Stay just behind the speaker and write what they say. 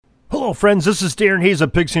Hello, friends. This is Darren Hayes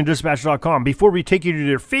of PigskinDispatch.com. Before we take you to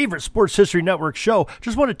your favorite Sports History Network show,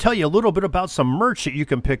 just want to tell you a little bit about some merch that you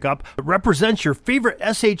can pick up that represents your favorite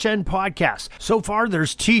SHN podcast. So far,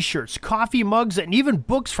 there's t-shirts, coffee mugs, and even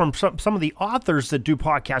books from some of the authors that do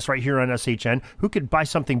podcasts right here on SHN. Who could buy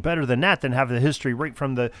something better than that than have the history right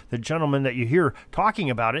from the gentleman that you hear talking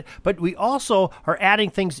about it? But we also are adding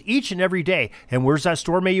things each and every day. And where's that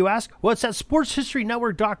store, may you ask? Well, it's at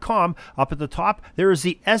SportsHistoryNetwork.com. Up at the top, there is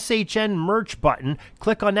the SHN merch button.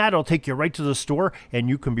 Click on that. It'll take you right to the store, and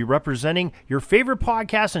you can be representing your favorite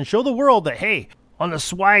podcast and show the world that, hey, on the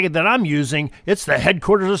swag that I'm using, it's the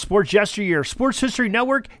headquarters of sports yesteryear, Sports History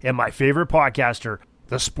Network, and my favorite podcaster,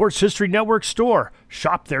 the Sports History Network store.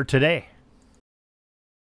 Shop there today.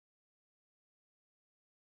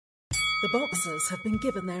 The boxers have been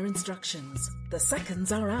given their instructions. The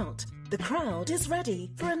seconds are out. The crowd is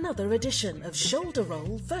ready for another edition of Shoulder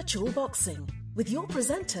Roll Virtual Boxing with your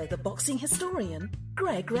presenter, the boxing historian,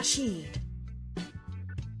 Greg Rashid.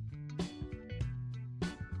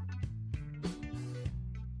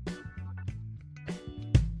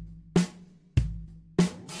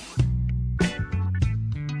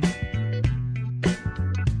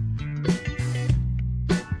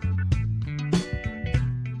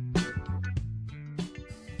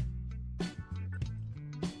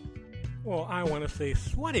 Well, I want to say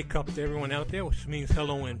sweaty cup to everyone out there, which means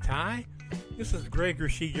hello in Thai. This is Greg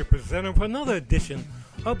Rashid, your presenter for another edition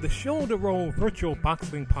of the Shoulder Roll Virtual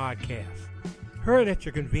Boxing Podcast. Heard at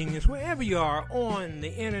your convenience, wherever you are on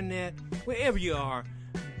the internet, wherever you are,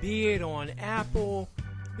 be it on Apple,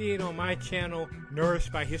 be it on my channel,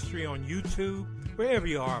 Nourished by History on YouTube, wherever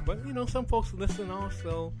you are. But, you know, some folks listen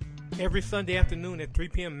also every Sunday afternoon at 3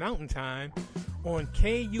 p.m. Mountain Time on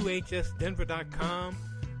KUHSdenver.com.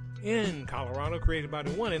 in Colorado, created by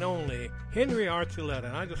the one and only Henry Archuleta.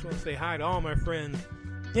 And I just want to say hi to all my friends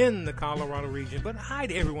in the Colorado region, but hi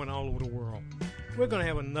to everyone all over the world. We're going to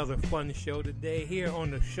have another fun show today here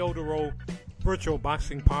on the Shoulder Roll Virtual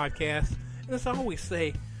Boxing Podcast. And as I always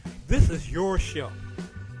say, this is your show.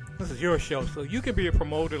 This is your show. So you can be a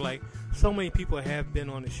promoter like so many people have been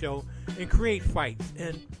on the show and create fights.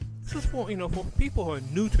 And this is for, for people who are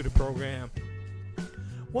new to the program.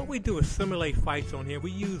 What we do is simulate fights on here.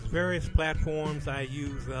 We use various platforms. I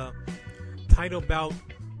use Title Bout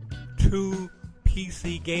 2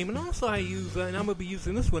 PC game. And also I use, and I'm going to be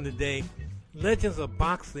using this one today, Legends of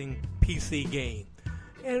Boxing PC game.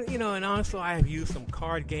 And, and also I have used some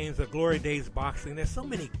card games, Glory Days Boxing. There's so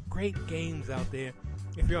many great games out there.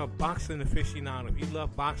 If you're a boxing aficionado, if you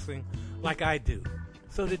love boxing like I do.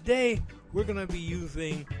 So today we're going to be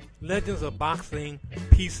using Legends of Boxing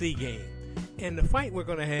PC game. And the fight we're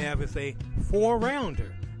going to have is a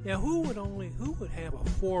 4-rounder. Now, who would have a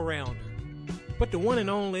 4-rounder? But the one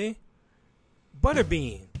and only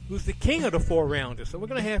Butterbean, who's the king of the 4-rounder. So we're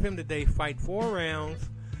going to have him today fight 4 rounds,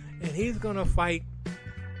 and he's going to fight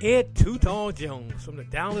Ed Too Tall Jones from the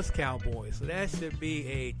Dallas Cowboys. So that should be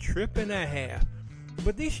a trip and a half.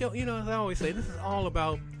 But this show, as I always say, this is all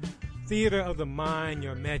about theater of the mind,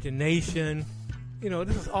 your imagination.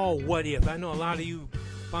 This is all what if. I know a lot of you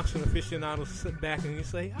boxing aficionados sit back and you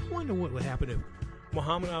say, I wonder what would happen if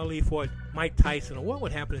Muhammad Ali fought Mike Tyson, or what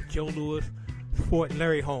would happen if Joe Louis fought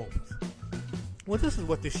Larry Holmes. Well, this is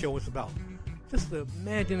what this show is about. Just the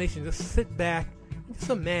imagination. Just sit back and just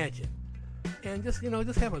imagine. And just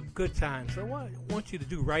have a good time. So what I want you to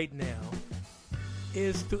do right now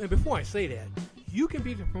is to, and before I say that, you can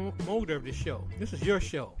be the promoter of the show. This is your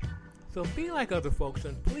show. So be like other folks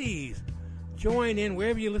and please join in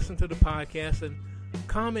wherever you listen to the podcast and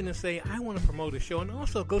comment and say, I want to promote a show. And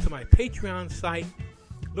also go to my Patreon site,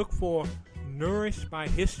 look for Nourished by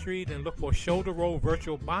History, then look for Shoulder Roll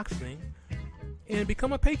Virtual Boxing, and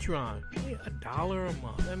become a Patreon. $1 a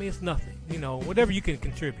month. I mean, it's nothing. Whatever you can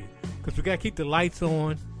contribute. Because we got to keep the lights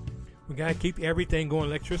on. We got to keep everything going,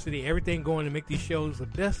 electricity, everything going to make these shows the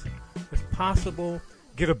best as possible.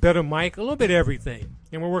 Get a better mic, a little bit of everything.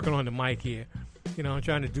 And we're working on the mic here. I'm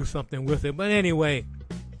trying to do something with it. But anyway,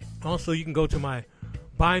 also you can go to my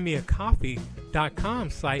buymeacoffee.com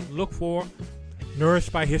site, look for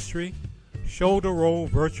Nourished by History, Shoulder Roll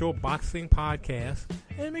Virtual Boxing Podcast,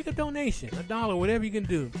 and make a donation, $1, whatever you can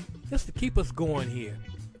do, just to keep us going here.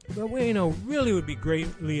 But we, really would be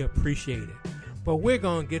greatly appreciated. But we're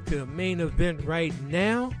going to get to the main event right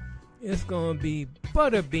now. It's going to be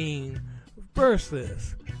Butterbean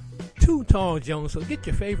versus Too Tall Jones. So get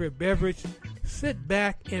your favorite beverage, sit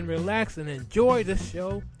back and relax and enjoy the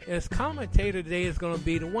show. As commentator today is going to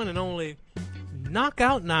be the one and only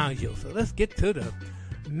Knockout Nigel. So let's get to the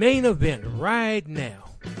main event right now.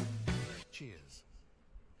 Cheers.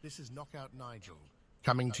 This is Knockout Nigel,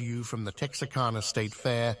 coming to you from the Texarkana State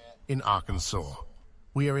Fair in Arkansas.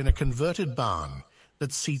 We are in a converted barn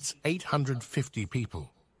that seats 850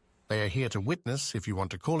 people. They are here to witness, if you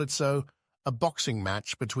want to call it so, a boxing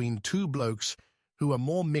match between two blokes who are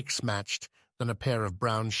more mix-matched than a pair of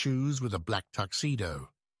brown shoes with a black tuxedo.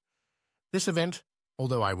 This event,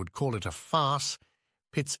 although I would call it a farce,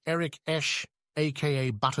 pits Eric Esch,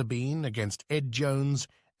 a.k.a. Butterbean, against Ed Jones,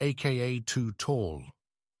 a.k.a. Too Tall.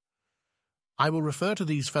 I will refer to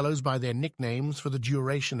these fellows by their nicknames for the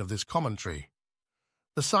duration of this commentary.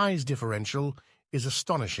 The size differential is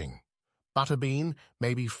astonishing. Butterbean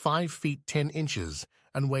may be 5 feet 10 inches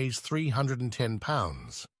and weighs 310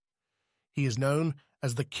 pounds. He is known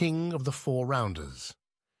as the King of the Four-Rounders.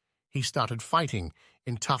 He started fighting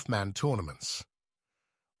in tough man tournaments.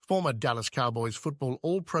 Former Dallas Cowboys football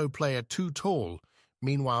All-Pro player Too Tall,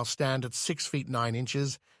 meanwhile, stand at 6 feet 9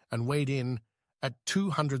 inches and weighed in at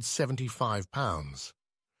 275 pounds.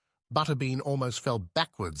 Butterbean almost fell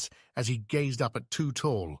backwards as he gazed up at Too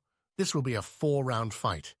Tall. This will be a 4-round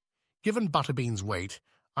fight. Given Butterbean's weight,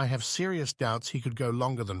 I have serious doubts he could go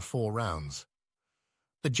longer than 4 rounds.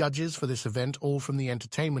 The judges for this event, all from the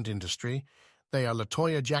entertainment industry, they are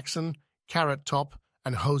LaToya Jackson, Carrot Top,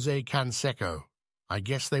 and Jose Canseco. I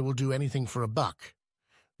guess they will do anything for a buck.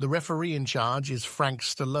 The referee in charge is Frank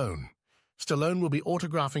Stallone. Stallone will be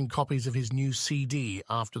autographing copies of his new CD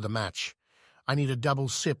after the match. I need a double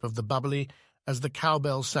sip of the bubbly as the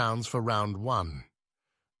cowbell sounds for round 1.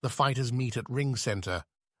 The fighters meet at ring center.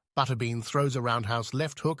 Butterbean throws a roundhouse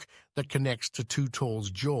left hook that connects to Too Tall's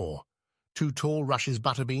jaw. Too Tall rushes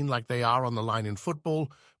Butterbean like they are on the line in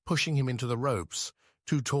football, pushing him into the ropes.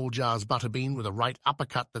 Too Tall jars Butterbean with a right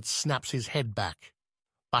uppercut that snaps his head back.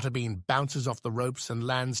 Butterbean bounces off the ropes and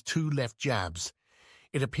lands 2 left jabs.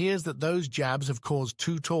 It appears that those jabs have caused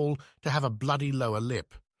Too Tall to have a bloody lower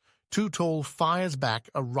lip. Too Tall fires back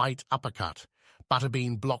a right uppercut.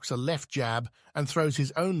 Butterbean blocks a left jab and throws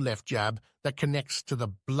his own left jab that connects to the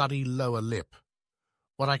bloody lower lip.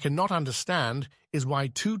 What I cannot understand is why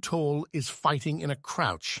Too Tall is fighting in a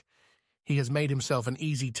crouch. He has made himself an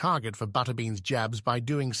easy target for Butterbean's jabs by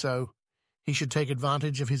doing so. He should take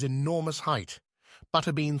advantage of his enormous height.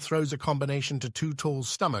 Butterbean throws a combination to Too Tall's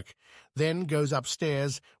stomach, then goes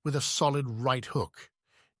upstairs with a solid right hook.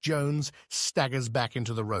 Jones staggers back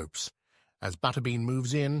into the ropes. As Butterbean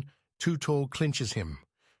moves in, Too Tall clinches him.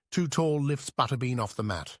 Too Tall lifts Butterbean off the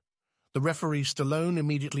mat. The referee Stallone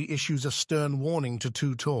immediately issues a stern warning to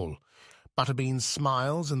Too Tall. Butterbean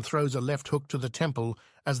smiles and throws a left hook to the temple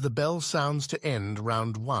as the bell sounds to end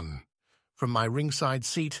round 1. From my ringside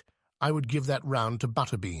seat, I would give that round to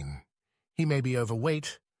Butterbean. He may be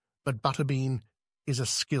overweight, but Butterbean is a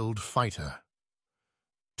skilled fighter.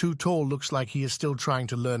 Too Tall looks like he is still trying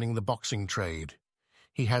to learning the boxing trade.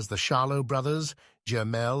 He has the Charlo brothers,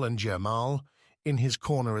 Jermel and Jermal, in his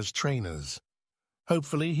corner as trainers.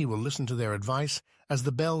 Hopefully he will listen to their advice as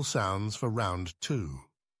the bell sounds for round 2.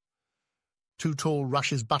 Too Tall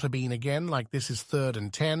rushes Butterbean again like this is 3rd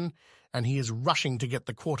and 10, and he is rushing to get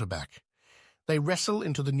the quarterback. They wrestle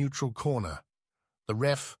into the neutral corner. The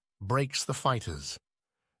ref breaks the fighters.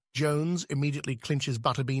 Jones immediately clinches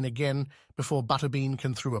Butterbean again before Butterbean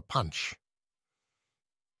can throw a punch.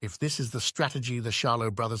 If this is the strategy the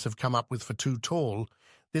Charlo brothers have come up with for Too Tall,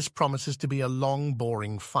 this promises to be a long,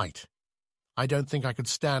 boring fight. I don't think I could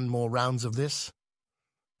stand more rounds of this.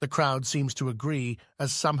 The crowd seems to agree,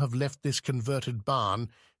 as some have left this converted barn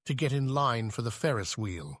to get in line for the Ferris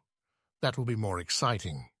wheel. That will be more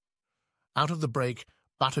exciting. Out of the break,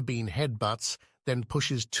 Butterbean headbutts, then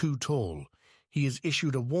pushes Too Tall. He is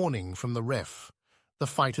issued a warning from the ref. The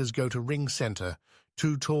fighters go to ring center.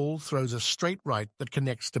 Too Tall throws a straight right that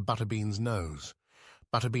connects to Butterbean's nose.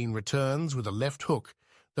 Butterbean returns with a left hook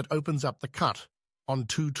that opens up the cut on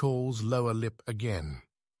Too Tall's lower lip again.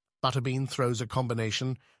 Butterbean throws a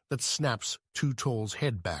combination that snaps Too Tall's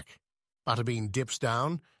head back. Butterbean dips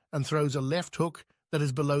down and throws a left hook that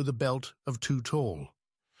is below the belt of Too Tall.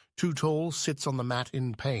 Too Tall sits on the mat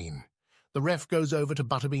in pain. The ref goes over to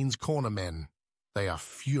Butterbean's corner men. They are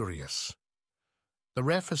furious. The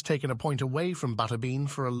ref has taken a point away from Butterbean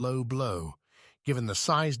for a low blow. Given the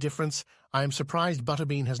size difference, I am surprised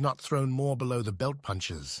Butterbean has not thrown more below the belt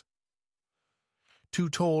punches. Too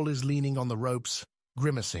Tall is leaning on the ropes,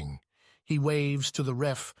 grimacing. He waves to the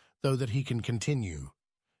ref, though that he can continue.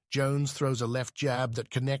 Jones throws a left jab that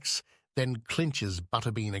connects, then clinches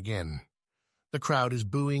Butterbean again. The crowd is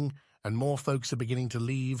booing, and more folks are beginning to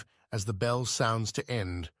leave as the bell sounds to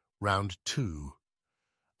end round 2.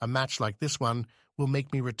 A match like this one will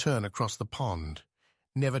make me return across the pond,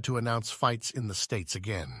 never to announce fights in the States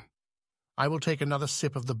again. I will take another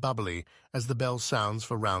sip of the bubbly as the bell sounds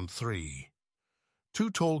for round 3. Too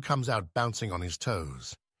Tall comes out bouncing on his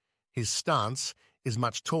toes. His stance is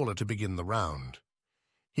much taller to begin the round.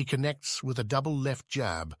 He connects with a double left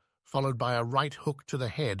jab, followed by a right hook to the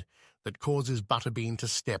head that causes Butterbean to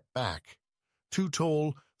step back. Too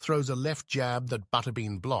Tall throws a left jab that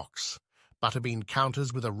Butterbean blocks. Butterbean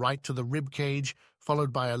counters with a right to the rib cage,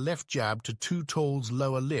 followed by a left jab to Too Tall's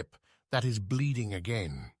lower lip that is bleeding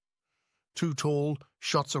again. Too Tall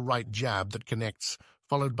shots a right jab that connects,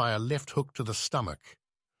 followed by a left hook to the stomach.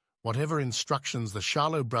 Whatever instructions the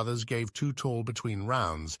Charlo brothers gave Too Tall between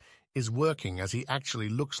rounds is working, as he actually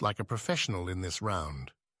looks like a professional in this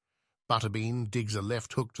round. Butterbean digs a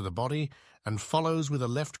left hook to the body and follows with a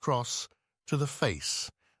left cross to the face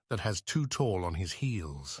that has Too Tall on his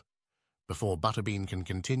heels. Before Butterbean can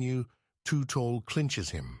continue, Too Tall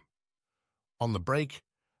clinches him. On the break,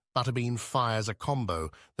 Butterbean fires a combo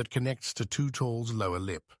that connects to Too Tall's lower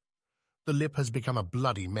lip. The lip has become a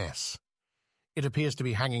bloody mess. It appears to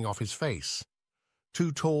be hanging off his face.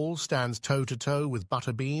 Too Tall stands toe-to-toe with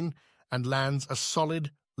Butterbean and lands a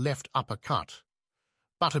solid left uppercut.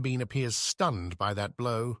 Butterbean appears stunned by that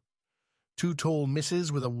blow. Too Tall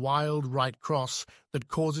misses with a wild right cross that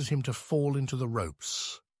causes him to fall into the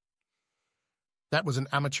ropes. That was an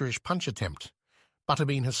amateurish punch attempt.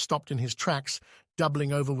 Butterbean has stopped in his tracks,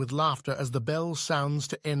 doubling over with laughter as the bell sounds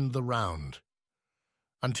to end the round.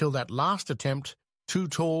 Until that last attempt, Too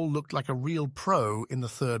Tall looked like a real pro in the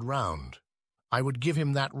 3rd round. I would give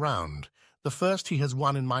him that round, the first he has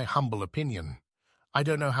won in my humble opinion. I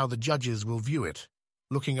don't know how the judges will view it.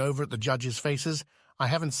 Looking over at the judges' faces, I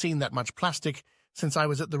haven't seen that much plastic since I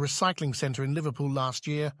was at the recycling centre in Liverpool last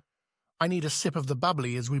year. I need a sip of the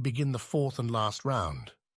bubbly as we begin the 4th and last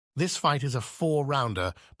round. This fight is a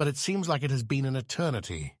 4-rounder, but it seems like it has been an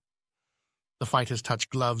eternity. The fighters touch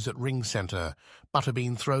gloves at ring center.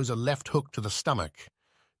 Butterbean throws a left hook to the stomach.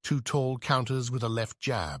 Too Tall counters with a left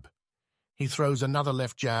jab. He throws another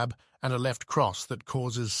left jab and a left cross that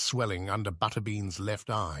causes swelling under Butterbean's left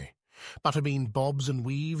eye. Butterbean bobs and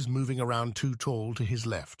weaves, moving around Too Tall to his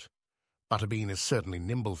left. Butterbean is certainly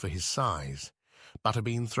nimble for his size.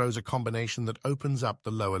 Butterbean throws a combination that opens up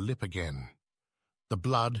the lower lip again. The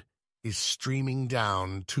blood is streaming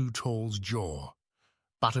down Too Tall's jaw.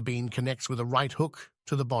 Butterbean connects with a right hook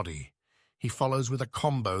to the body. He follows with a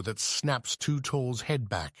combo that snaps Too Tall's head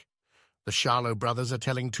back. The Charlo brothers are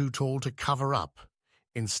telling Too Tall to cover up.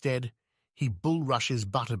 Instead, he bull rushes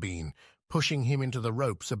Butterbean, pushing him into the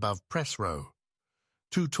ropes above press row.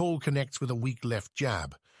 Too Tall connects with a weak left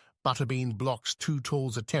jab. Butterbean blocks Too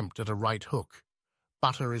Tall's attempt at a right hook.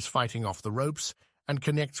 Butter is fighting off the ropes and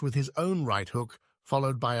connects with his own right hook,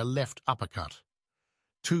 followed by a left uppercut.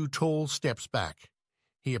 Too Tall steps back.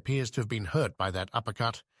 He appears to have been hurt by that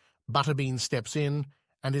uppercut. Butterbean steps in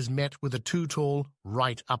and is met with a Too Tall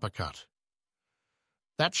right uppercut.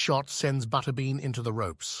 That shot sends Butterbean into the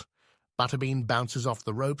ropes. Butterbean bounces off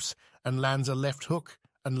the ropes and lands a left hook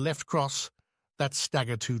and left cross that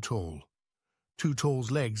stagger Too Tall. Too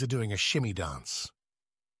Tall's legs are doing a shimmy dance.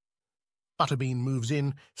 Butterbean moves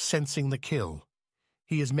in, sensing the kill.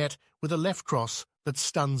 He is met with a left cross that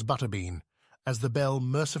stuns Butterbean as the bell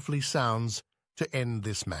mercifully sounds to end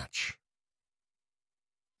this match.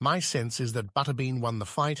 My sense is that Butterbean won the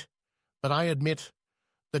fight, but I admit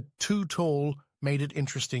that Too Tall made it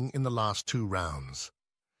interesting in the last 2 rounds.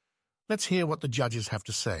 Let's hear what the judges have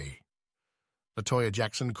to say. Latoya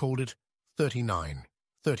Jackson called it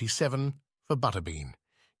 39-37 for Butterbean.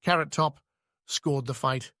 Carrot Top scored the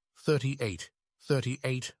fight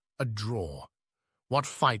 38-38, a draw. What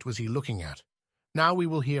fight was he looking at? Now we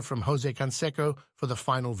will hear from Jose Canseco for the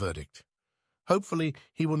final verdict. Hopefully,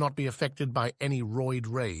 he will not be affected by any roid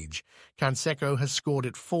rage. Canseco has scored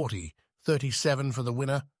it 40-37 for the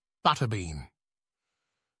winner, Butterbean.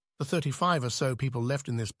 The 35 or so people left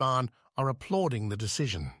in this barn are applauding the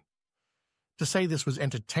decision. To say this was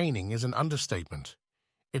entertaining is an understatement.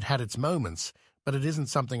 It had its moments, but it isn't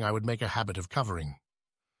something I would make a habit of covering.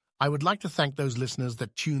 I would like to thank those listeners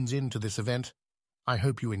that tunes in to this event. I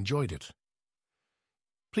hope you enjoyed it.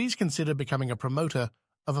 Please consider becoming a promoter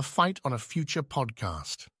of a fight on a future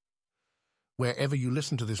podcast. Wherever you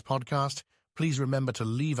listen to this podcast, please remember to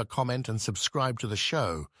leave a comment and subscribe to the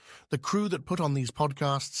show. The crew that put on these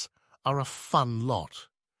podcasts are a fun lot.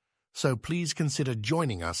 So please consider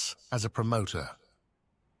joining us as a promoter.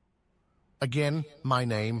 Again, my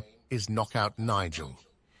name is Knockout Nigel.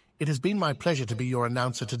 It has been my pleasure to be your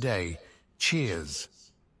announcer today. Cheers.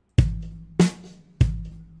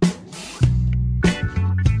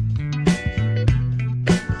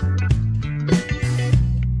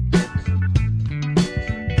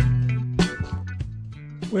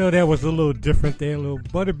 Well, that was a little different there. A little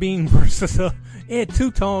Butterbean versus Ed Too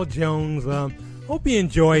Tall Jones. Hope you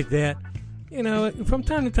enjoyed that. You know, from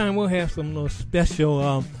time to time, we'll have some little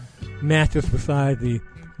special matches beside the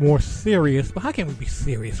more serious. But how can we be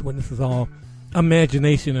serious when this is all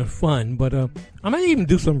imagination and fun? But I might even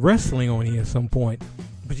do some wrestling on here at some point.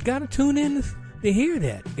 But you got to tune in to hear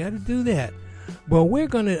that. You got to do that. Well, we're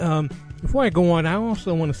going to, before I go on, I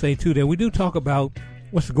also want to say, too, that we do talk about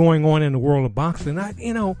what's going on in the world of boxing.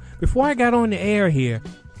 Before I got on the air here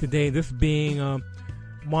today, this being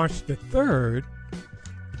March the 3rd,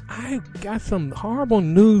 I got some horrible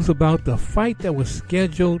news about the fight that was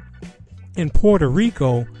scheduled in Puerto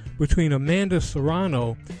Rico between Amanda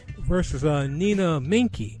Serrano versus Nina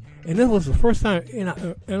Minky. And this was the first time,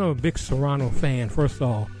 I'm a big Serrano fan, first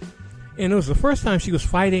off. And it was the first time she was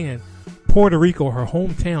fighting in Puerto Rico, her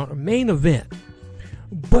hometown, her main event.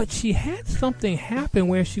 But she had something happen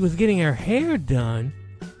where she was getting her hair done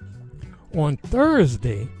on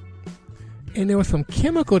Thursday, and there was some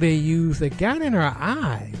chemical they used that got in her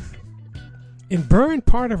eyes and burned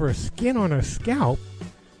part of her skin on her scalp,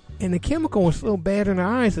 and the chemical was so bad in her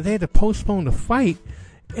eyes that they had to postpone the fight.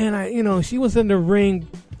 And she was in the ring,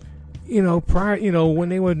 prior, when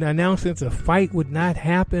they were announcing the fight would not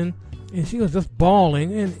happen. And she was just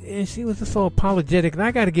bawling, and she was just so apologetic. And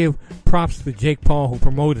I got to give props to Jake Paul, who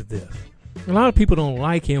promoted this. A lot of people don't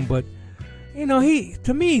like him, but he's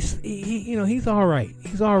all right.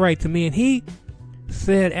 He's all right to me. And he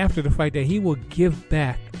said after the fight that he will give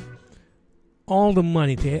back all the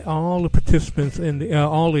money to all the participants and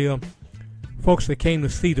all the folks that came to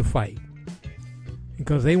see the fight,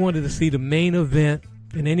 because they wanted to see the main event.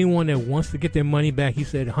 And anyone that wants to get their money back, he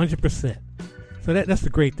said 100%. So that's a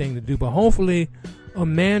great thing to do. But hopefully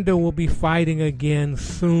Amanda will be fighting again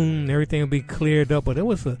soon. Everything will be cleared up. But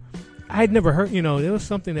I'd never heard, there was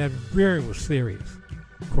something that very was serious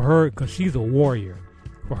for her, because she's a warrior.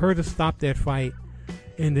 For her to stop that fight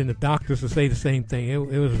and then the doctors to say the same thing,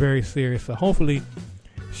 it was very serious. So hopefully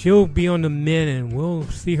she'll be on the mend and we'll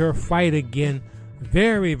see her fight again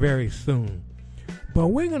very, very soon. But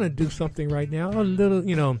we're going to do something right now, a little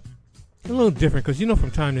different, because, from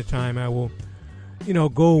time to time I will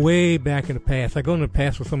go way back in the past. I go in the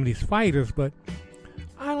past with some of these fighters, but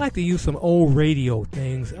I like to use some old radio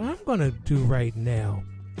things. And I'm going to do right now.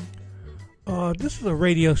 This is a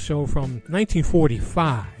radio show from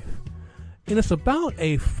 1945. And it's about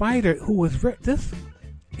a fighter who was,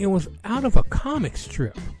 it was out of a comic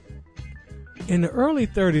strip. In the early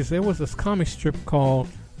 30s, there was this comic strip called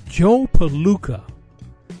Joe Palooka.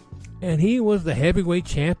 And he was the heavyweight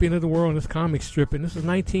champion of the world in this comic strip. And this is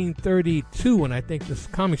 1932 when I think this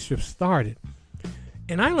comic strip started.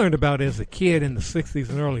 And I learned about it as a kid in the 60s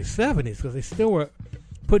and early 70s, because they still were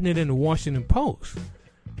putting it in the Washington Post.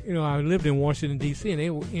 I lived in Washington, D.C.,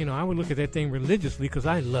 and I would look at that thing religiously because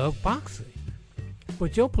I love boxing.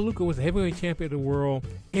 But Joe Palooka was the heavyweight champion of the world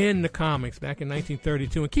in the comics back in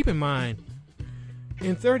 1932. And keep in mind,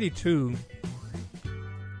 in 32...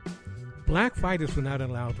 black fighters were not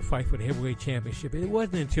allowed to fight for the heavyweight championship. It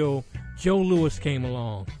wasn't until Joe Louis came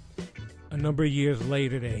along a number of years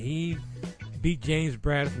later that he beat James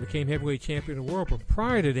Braddock and became heavyweight champion of the world. But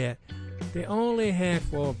prior to that, they only had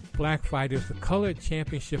for black fighters the colored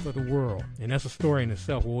championship of the world. And that's a story in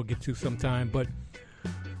itself we'll get to sometime. But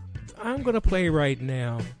I'm going to play right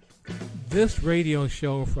now this radio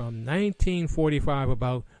show from 1945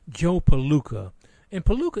 about Joe Palooka. And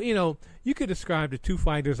Palooka, you could describe the two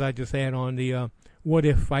fighters I just had on the What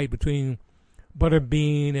If fight between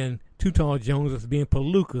Butterbean and Too Tall Jones as being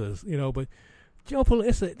Palookas, but Joe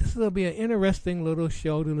Palooka, this will be an interesting little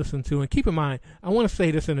show to listen to. And keep in mind, I want to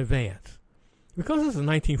say this in advance. Because this is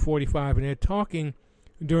 1945 and they're talking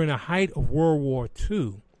during the height of World War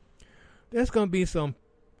II, there's going to be some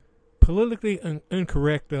politically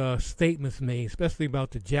incorrect statements made, especially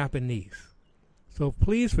about the Japanese. So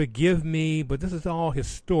please forgive me, but this is all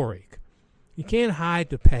historic. You can't hide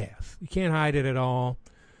the past. You can't hide it at all.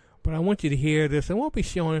 But I want you to hear this. I won't be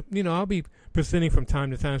showing, I'll be presenting from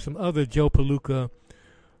time to time some other Joe Palooka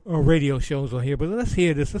radio shows on here. But let's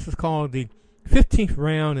hear this. This is called the 15th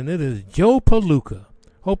Round, and it is Joe Palooka.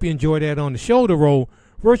 Hope you enjoy that on the Shoulder Roll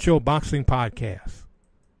Virtual Boxing Podcast.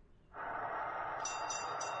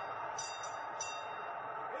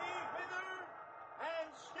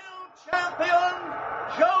 Champion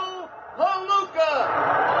Joe Palooka.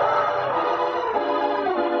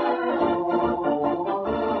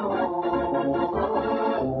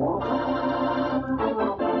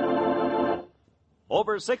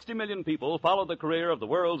 Over 60 million people follow the career of the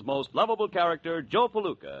world's most lovable character, Joe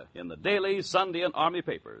Palooka, in the daily Sunday and Army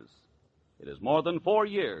papers. It is more than 4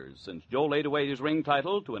 years since Joe laid away his ring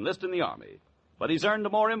title to enlist in the Army. But he's earned a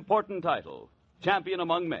more important title, champion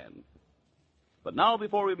among men. But now,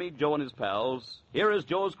 before we meet Joe and his pals, here is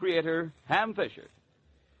Joe's creator, Ham Fisher.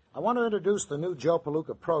 I want to introduce the new Joe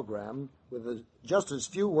Palooka program with just as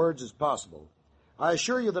few words as possible. I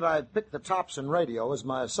assure you that I've picked the tops in radio as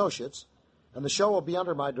my associates, and the show will be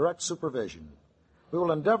under my direct supervision. We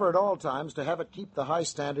will endeavor at all times to have it keep the high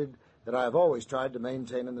standard that I have always tried to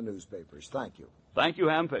maintain in the newspapers. Thank you. Thank you,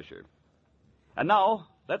 Ham Fisher. And now,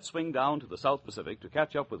 let's swing down to the South Pacific to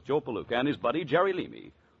catch up with Joe Palooka and his buddy Jerry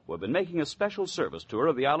Leamy, who have been making a special service tour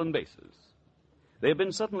of the island bases. They have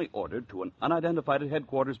been suddenly ordered to an unidentified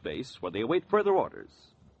headquarters base where they await further orders.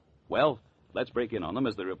 Well, let's break in on them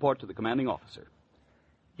as they report to the commanding officer.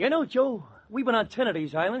 You know, Joe, we've been on 10 of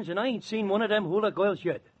these islands, and I ain't seen one of them hula girls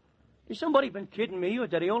yet. Has somebody been kidding me, or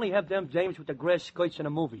did they only have them dames with the grass skirts in the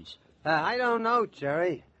movies? I don't know,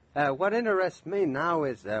 Jerry. What interests me now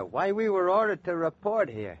is why we were ordered to report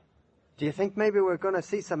here. Do you think maybe we're going to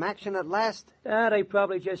see some action at last? They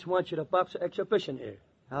probably just want you to box an exhibition here.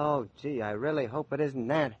 Oh, gee, I really hope it isn't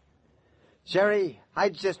that. Jerry, I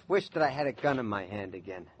just wish that I had a gun in my hand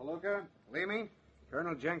again. Palooka, Leamy,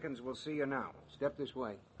 Colonel Jenkins will see you now. Step this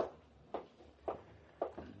way.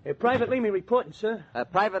 Private Leamy reporting, sir.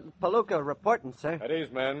 Private Palooka reporting, sir. At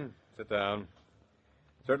ease, men. Sit down.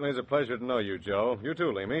 Certainly is a pleasure to know you, Joe. You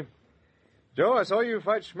too, Leamy. Joe, I saw you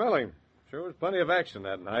fight Schmeling. Sure was plenty of action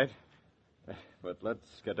that night. But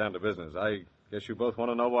let's get down to business. I guess you both want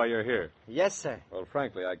to know why you're here. Yes, sir. Well,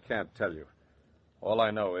 frankly, I can't tell you. All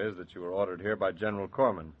I know is that you were ordered here by General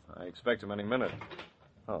Corman. I expect him any minute.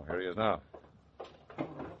 Oh, here he is now.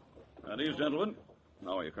 At ease, gentlemen.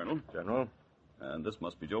 How are you, Colonel? General. And this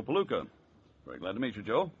must be Joe Palooka. Very glad to meet you,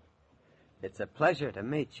 Joe. It's a pleasure to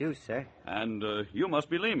meet you, sir. And you must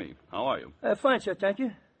be Leamy. How are you? Fine, sir, thank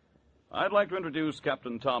you. I'd like to introduce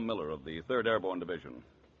Captain Tom Miller of the 3rd Airborne Division.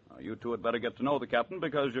 Now, you two had better get to know the captain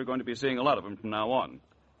because you're going to be seeing a lot of him from now on.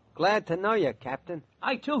 Glad to know you, Captain.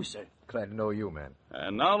 I too, sir. Glad to know you, man.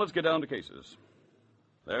 And now let's get down to cases.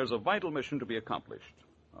 There's a vital mission to be accomplished.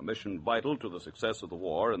 A mission vital to the success of the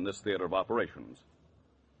war in this theater of operations.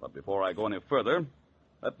 But before I go any further,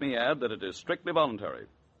 let me add that it is strictly voluntary.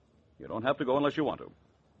 You don't have to go unless you want to.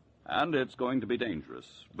 And it's going to be dangerous.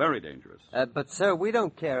 Very dangerous. But, sir, we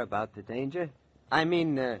don't care about the danger. I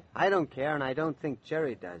mean, I don't care, and I don't think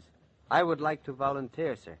Jerry does. I would like to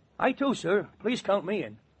volunteer, sir. I too, sir. Please count me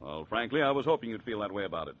in. Well, frankly, I was hoping you'd feel that way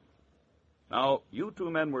about it. Now, you two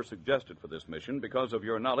men were suggested for this mission because of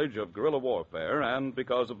your knowledge of guerrilla warfare and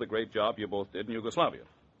because of the great job you both did in Yugoslavia.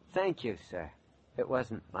 Thank you, sir. It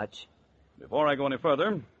wasn't much. Before I go any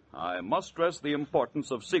further, I must stress the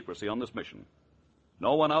importance of secrecy on this mission.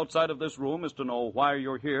 No one outside of this room is to know why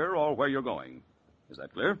you're here or where you're going. Is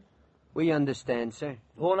that clear? We understand, sir.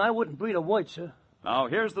 Oh, and I wouldn't breathe a word, sir. Now,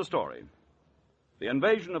 here's the story. The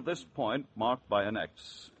invasion of this point, marked by an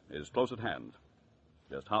X, is close at hand.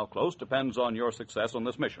 Just how close depends on your success on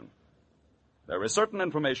this mission. There is certain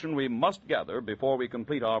information we must gather before we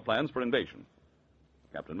complete our plans for invasion.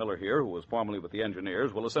 Captain Miller here, who was formerly with the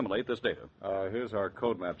engineers, will assimilate this data. Here's our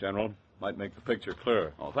code map, General. Might make the picture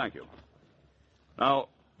clearer. Oh, thank you. Now,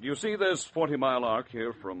 do you see this 40-mile arc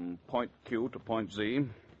here from point Q to point Z?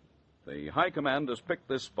 The High Command has picked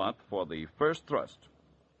this spot for the first thrust.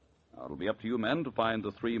 Now, it'll be up to you men to find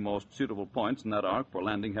the 3 most suitable points in that arc for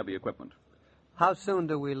landing heavy equipment. How soon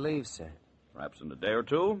do we leave, sir? Perhaps in a day or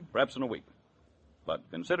two, perhaps in a week. But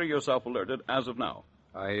consider yourself alerted as of now.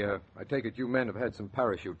 I take it you men have had some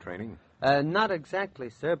parachute training. Not exactly,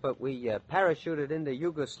 sir, but we parachuted into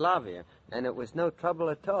Yugoslavia, and it was no trouble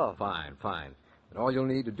at all. Fine. And all you'll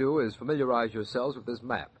need to do is familiarize yourselves with this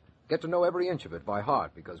map. Get to know every inch of it by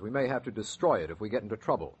heart, because we may have to destroy it if we get into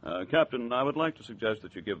trouble. Captain, I would like to suggest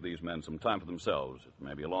that you give these men some time for themselves. It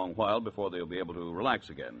may be a long while before they'll be able to relax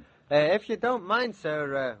again. If you don't mind,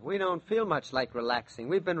 sir, we don't feel much like relaxing.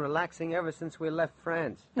 We've been relaxing ever since we left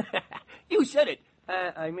France. You said it.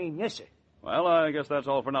 Yes, sir. Well, I guess that's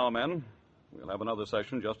all for now, men. We'll have another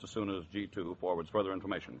session just as soon as G2 forwards further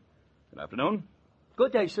information. Good afternoon.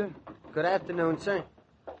 Good day, sir. Good afternoon, sir.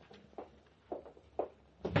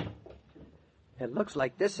 It looks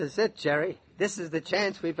like this is it, Jerry. This is the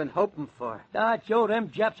chance we've been hoping for. Joe, them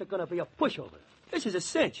Japs are going to be a pushover. This is a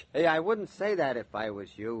cinch. Hey, I wouldn't say that if I was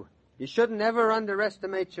you. You shouldn't ever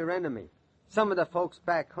underestimate your enemy. Some of the folks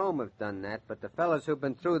back home have done that, but the fellas who've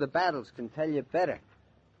been through the battles can tell you better.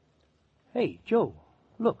 Hey, Joe,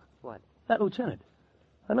 look. What? That lieutenant.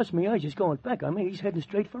 Unless my eyes is going back on me, he's heading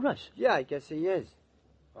straight for us. Yeah, I guess he is.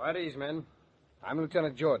 All at ease, men. I'm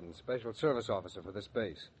Lieutenant Jordan, Special Service Officer for this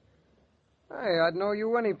base. Hey, I'd know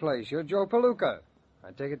you any place. You're Joe Palooka.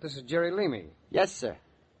 I take it this is Jerry Leamy. Yes, sir.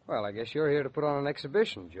 Well, I guess you're here to put on an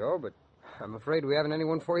exhibition, Joe, but I'm afraid we haven't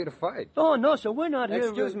anyone for you to fight. Oh, no, sir, we're not here.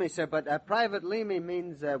 Excuse me, sir, but Private Leamy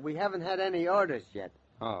means we haven't had any orders yet.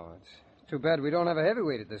 Oh, it's too bad we don't have a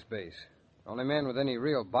heavyweight at this base. Only man with any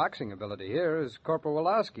real boxing ability here is Corporal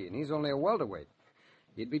Woloski, and he's only a welterweight.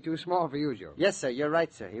 He'd be too small for you, Joe. Yes, sir, you're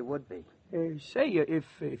right, sir. He would be.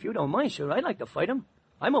 If you don't mind, sir, I'd like to fight him.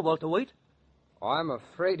 I'm a welterweight. Oh, I'm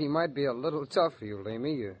afraid he might be a little tough for you,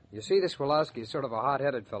 Leamy. You see, this Woloski is sort of a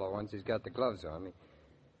hot-headed fellow once he's got the gloves on.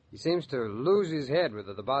 He seems to lose his head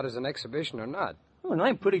whether the bout is an exhibition or not. Oh, and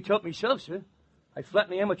I'm pretty tough myself, sir. I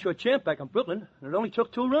flattened the amateur champ back in Brooklyn, and it only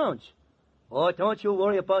took 2 rounds. Oh, don't you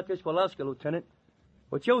worry about this Woloski, Lieutenant.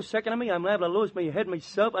 With Joe seconding me, I'm liable to lose my head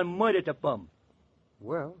myself and murder the bum.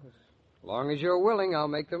 Well, as long as you're willing, I'll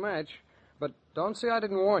make the match. But don't say I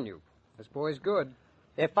didn't warn you. This boy's good.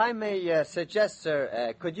 If I may suggest,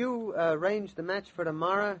 sir, could you arrange the match for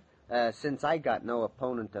tomorrow? Since I got no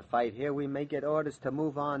opponent to fight here, we may get orders to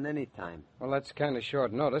move on any time. Well, that's kind of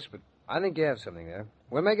short notice, but I think you have something there.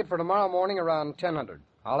 We'll make it for tomorrow morning around 10:00.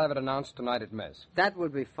 I'll have it announced tonight at mess. That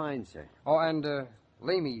would be fine, sir. Oh, and,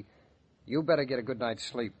 Leamy, you better get a good night's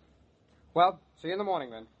sleep. Well, see you in the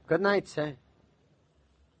morning, then. Good night, sir.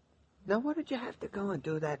 Now, what did you have to go and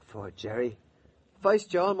do that for, Jerry?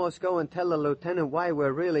 First, you almost go and tell the lieutenant why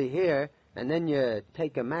we're really here, and then you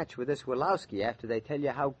take a match with this Woloski after they tell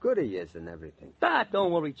you how good he is and everything.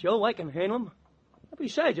 Don't worry, Joe. I can handle him.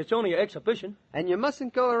 Besides, it's only an exhibition. And you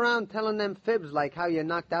mustn't go around telling them fibs like how you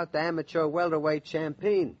knocked out the amateur welterweight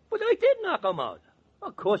champion. But I did knock him out.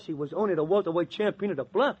 Of course, he was only the welterweight champion of the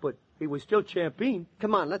block, but he was still champion.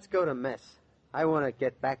 Come on, let's go to mess. I want to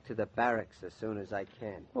get back to the barracks as soon as I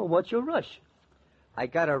can. Well, what's your rush? I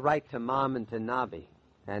got to write to Mom and to Nobby,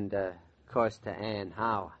 and, of course, to Ann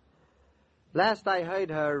Howe. Last I heard,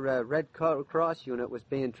 her Red Cross unit was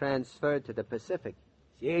being transferred to the Pacific.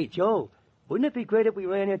 Say, Joe, wouldn't it be great if we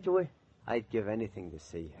ran into her? I'd give anything to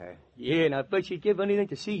see her. Yeah, and I bet she'd give anything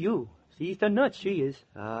to see you. She's the nuts, she is.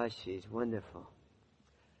 Ah, she's wonderful.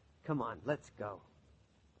 Come on, let's go.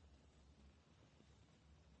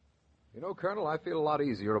 You know, Colonel, I feel a lot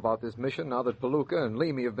easier about this mission now that Palooka and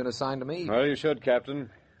Leamy have been assigned to me. Well, you should, Captain.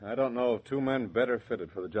 I don't know of 2 men better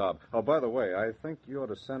fitted for the job. Oh, by the way, I think you ought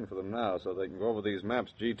to send for them now so they can go over these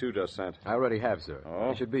maps G2 just sent. I already have, sir.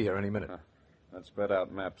 Oh? They should be here any minute. Let's spread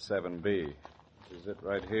out map 7B. This is it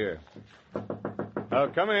right here. Now,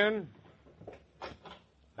 come in.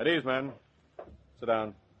 At ease, men. Sit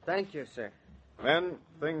down. Thank you, sir. Men,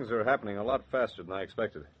 things are happening a lot faster than I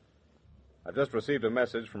expected. I've just received a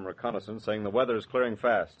message from reconnaissance saying the weather is clearing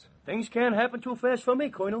fast. Things can't happen too fast for me,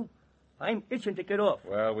 Colonel. I'm itching to get off.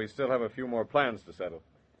 Well, we still have a few more plans to settle.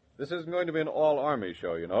 This isn't going to be an all-Army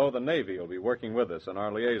show, you know. The Navy will be working with us, and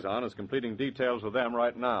our liaison is completing details with them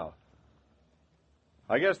right now.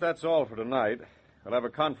 I guess that's all for tonight. We'll have a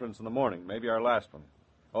conference in the morning, maybe our last one.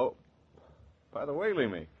 Oh, by the way,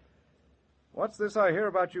 Leamy, what's this I hear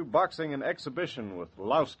about you boxing an exhibition with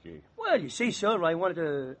Woloski? Well, you see, sir, I wanted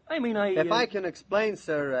to... If I can explain,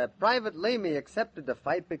 sir, Private Leamy accepted the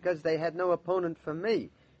fight because they had no opponent for me.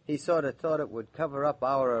 He sort of thought it would cover up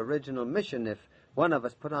our original mission if one of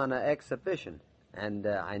us put on an exhibition. And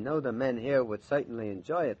I know the men here would certainly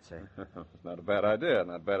enjoy it, sir. It's not a bad idea,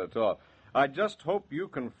 not bad at all. I just hope you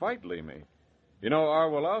can fight Leamy. You know, our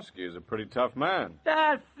Woloski is a pretty tough man.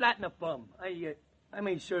 Flatten a bum.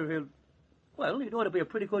 Sir, it ought to be a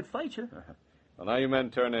pretty good fight, sir. Well, now you men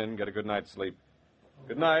turn in, get a good night's sleep.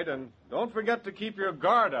 Good night, and don't forget to keep your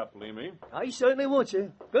guard up, Leamy. I certainly won't,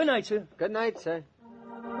 sir. Good night, sir. Good night, sir.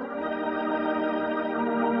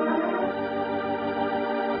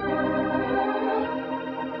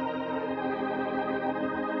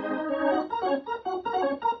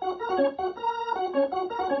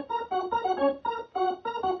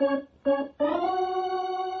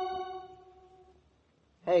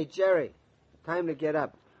 Hey, Jerry, time to get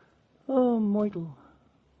up. Oh, Michael.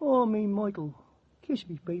 Oh, me, Michael. Kiss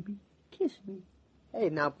me, baby. Kiss me. Hey,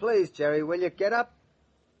 now, please, Jerry, will you get up?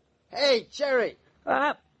 Hey, Jerry!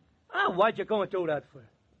 Why'd you go and do that for?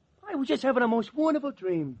 I was just having a most wonderful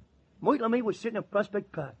dream. Michael and me was sitting in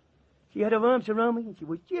Prospect Park. She had her arms around me, and she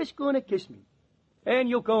was just going to kiss me. And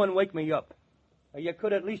you go and wake me up. You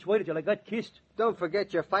could at least wait till I got kissed. Don't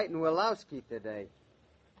forget you're fighting Woloski today.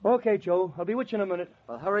 Okay, Joe. I'll be with you in a minute.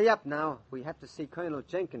 Well, hurry up now. We have to see Colonel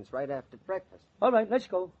Jenkins right after breakfast. All right, let's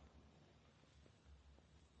go.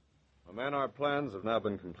 Well, men, our plans have now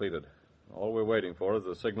been completed. All we're waiting for is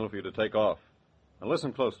the signal for you to take off. Now,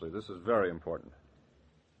 listen closely. This is very important.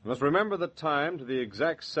 You must remember the time to the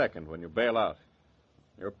exact second when you bail out.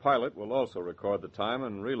 Your pilot will also record the time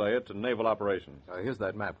and relay it to Naval Operations. Here's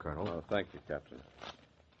that map, Colonel. Oh, thank you, Captain.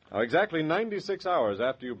 Now, exactly 96 hours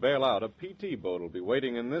after you bail out, a PT boat will be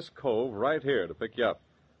waiting in this cove right here to pick you up.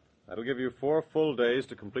 That'll give you 4 full days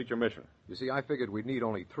to complete your mission. You see, I figured we'd need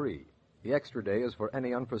only 3. The extra day is for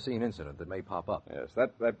any unforeseen incident that may pop up. Yes,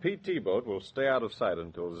 that PT boat will stay out of sight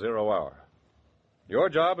until 0 hour. Your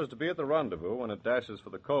job is to be at the rendezvous when it dashes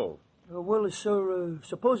for the cove. Well, sir,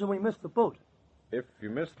 supposing we miss the boat. If you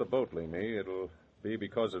miss the boat, Leamy, it'll be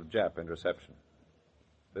because of Jap interception.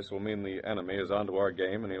 This will mean the enemy is onto our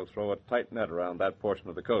game, and he'll throw a tight net around that portion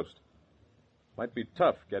of the coast. Might be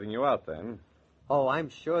tough getting you out then. Oh, I'm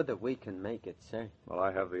sure that we can make it, sir. Well,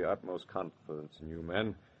 I have the utmost confidence in you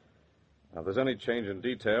men. Now, if there's any change in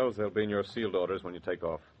details, they'll be in your sealed orders when you take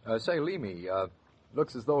off. Say, Leamy,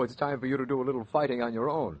 looks as though it's time for you to do a little fighting on your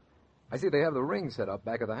own. I see they have the ring set up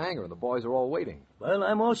back at the hangar, and the boys are all waiting. Well,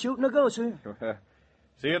 I'm all shooting to go, sir.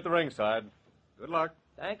 See you at the ringside. Good luck.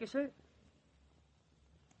 Thank you, sir.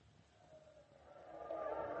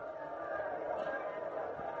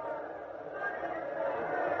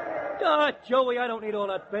 Joey, I don't need all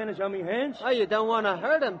that bandage on me hands. Oh, you don't want to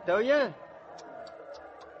hurt him, do you?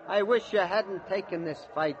 I wish you hadn't taken this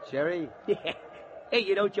fight, Jerry. Yeah. Hey,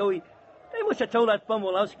 you know, Joey, they must have told that bum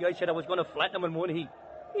Wolowski I said I was going to flatten him in one heat.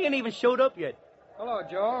 He ain't even showed up yet. Hello,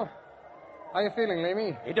 Joe. How you feeling,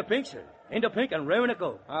 Leamy? In the pink, sir. In the pink and raring to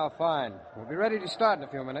go. Oh, fine. We'll be ready to start in a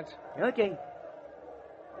few minutes. Okay.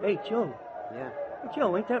 Hey, Joe. Yeah? Hey,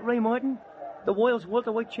 Joe, ain't that Ray Martin? The Royals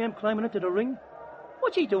welterweight champ climbing into the ring?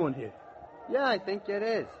 What's he doing here? Yeah, I think it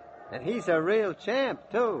is. And he's a real champ,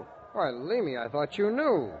 too. Why, Leamy, I thought you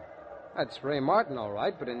knew. That's Ray Martin, all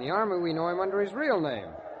right, but in the Army we know him under his real name.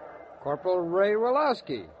 Corporal Ray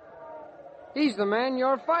Wolowski. He's the man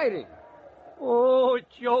you're fighting. Oh,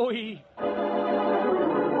 Joey.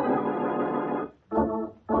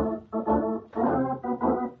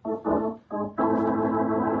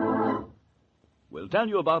 We'll tell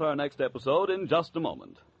you about our next episode in just a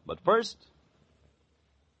moment. But first...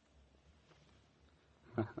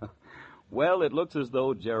 Well, it looks as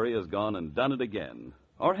though Jerry has gone and done it again.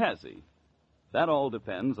 Or has he? That all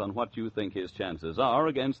depends on what you think his chances are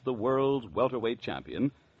against the world's welterweight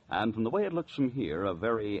champion, and from the way it looks from here, a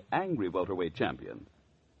very angry welterweight champion.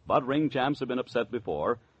 But ring champs have been upset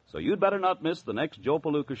before, so you'd better not miss the next Joe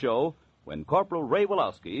Palooka show when Corporal Ray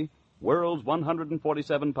Wolowski, world's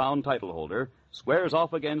 147-pound title holder, squares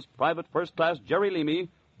off against Private First Class Jerry Leamy,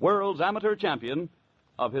 world's amateur champion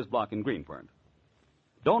of his block in Greenpoint.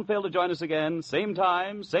 Don't fail to join us again, same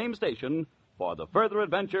time, same station, for the further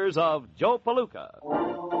adventures of Joe Palooka.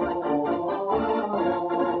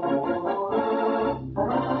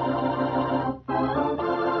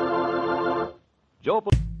 Joe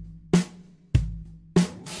Palooka.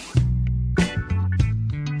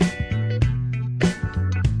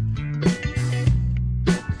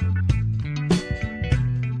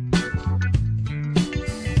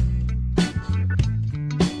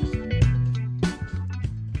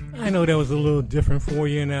 I know that was a little different for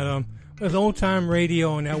you, and that was old-time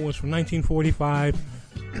radio, and that was from 1945,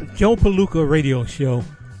 Joe Palooka radio show.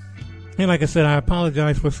 And like I said, I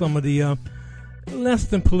apologize for some of the less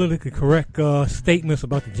than politically correct statements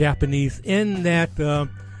about the Japanese in that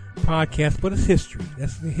podcast, but it's history.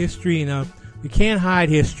 That's the history, and you can't hide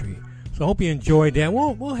history. So I hope you enjoyed that.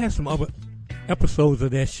 We'll have some other episodes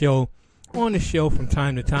of that show on the show from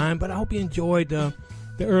time to time, but I hope you enjoyed the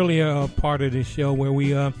earlier part of the show where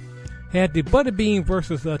we had the Butterbean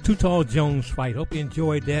versus Too Tall Jones fight. Hope you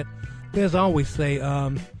enjoyed that. But as I always say,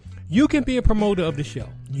 you can be a promoter of the show.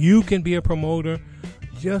 You can be a promoter.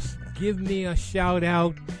 Just give me a shout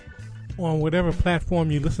out on whatever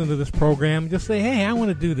platform you listen to this program. Just say, hey, I want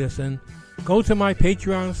to do this. And go to my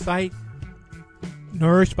Patreon site,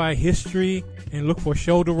 Nourished by History, and look for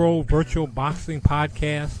Shoulder Roll Virtual Boxing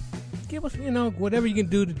Podcast. Give us, whatever you can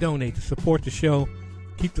do to donate, to support the show.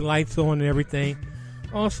 Keep the lights on and everything.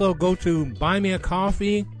 Also, go to Buy Me a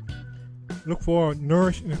Coffee. Look for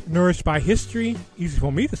Nourished by History. Easy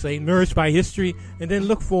for me to say, Nourished by History. And then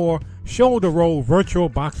look for Shoulder Roll Virtual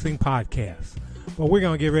Boxing Podcast. Well, we're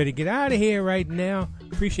going to get ready to get out of here right now.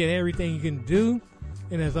 Appreciate everything you can do.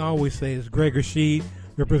 And as I always say, it's Greg Rashid,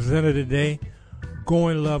 your presenter today. Go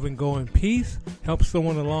in love and go in peace. Help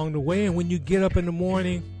someone along the way. And when you get up in the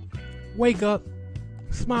morning, wake up,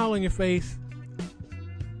 smile on your face,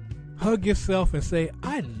 hug yourself and say,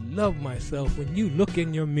 I love myself when you look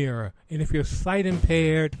in your mirror. And if you're sight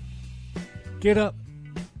impaired, get up,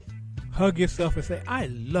 hug yourself and say, I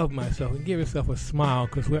love myself, and give yourself a smile,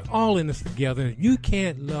 because we're all in this together. If you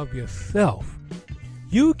can't love yourself,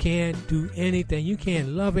 you can't do anything. You can't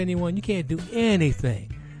love anyone. You can't do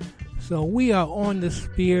anything. So we are on the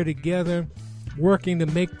spear together, working to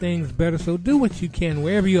make things better. So do what you can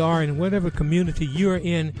wherever you are in whatever community you're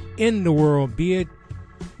in the world, be it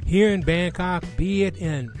here in Bangkok, be it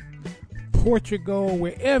in Portugal,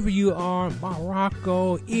 wherever you are,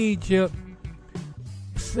 Morocco, Egypt,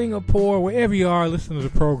 Singapore, wherever you are, listen to the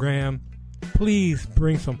program. Please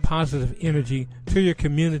bring some positive energy to your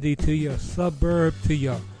community, to your suburb, to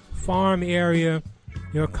your farm area,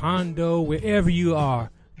 your condo, wherever you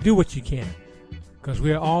are. Do what you can, because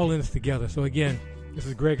we're all in this together. So again, this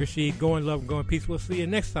is Greg Rashid. Go in love and go in peace. We'll see you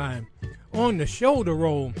next time on the Shoulder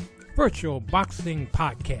Roll Virtual Boxing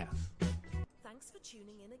Podcast. Thanks for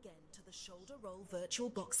tuning in again to the Shoulder Roll Virtual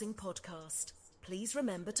Boxing Podcast. Please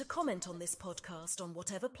remember to comment on this podcast on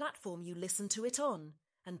whatever platform you listen to it on,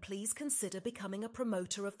 and please consider becoming a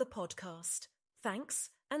promoter of the podcast. Thanks,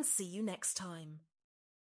 and see you next time.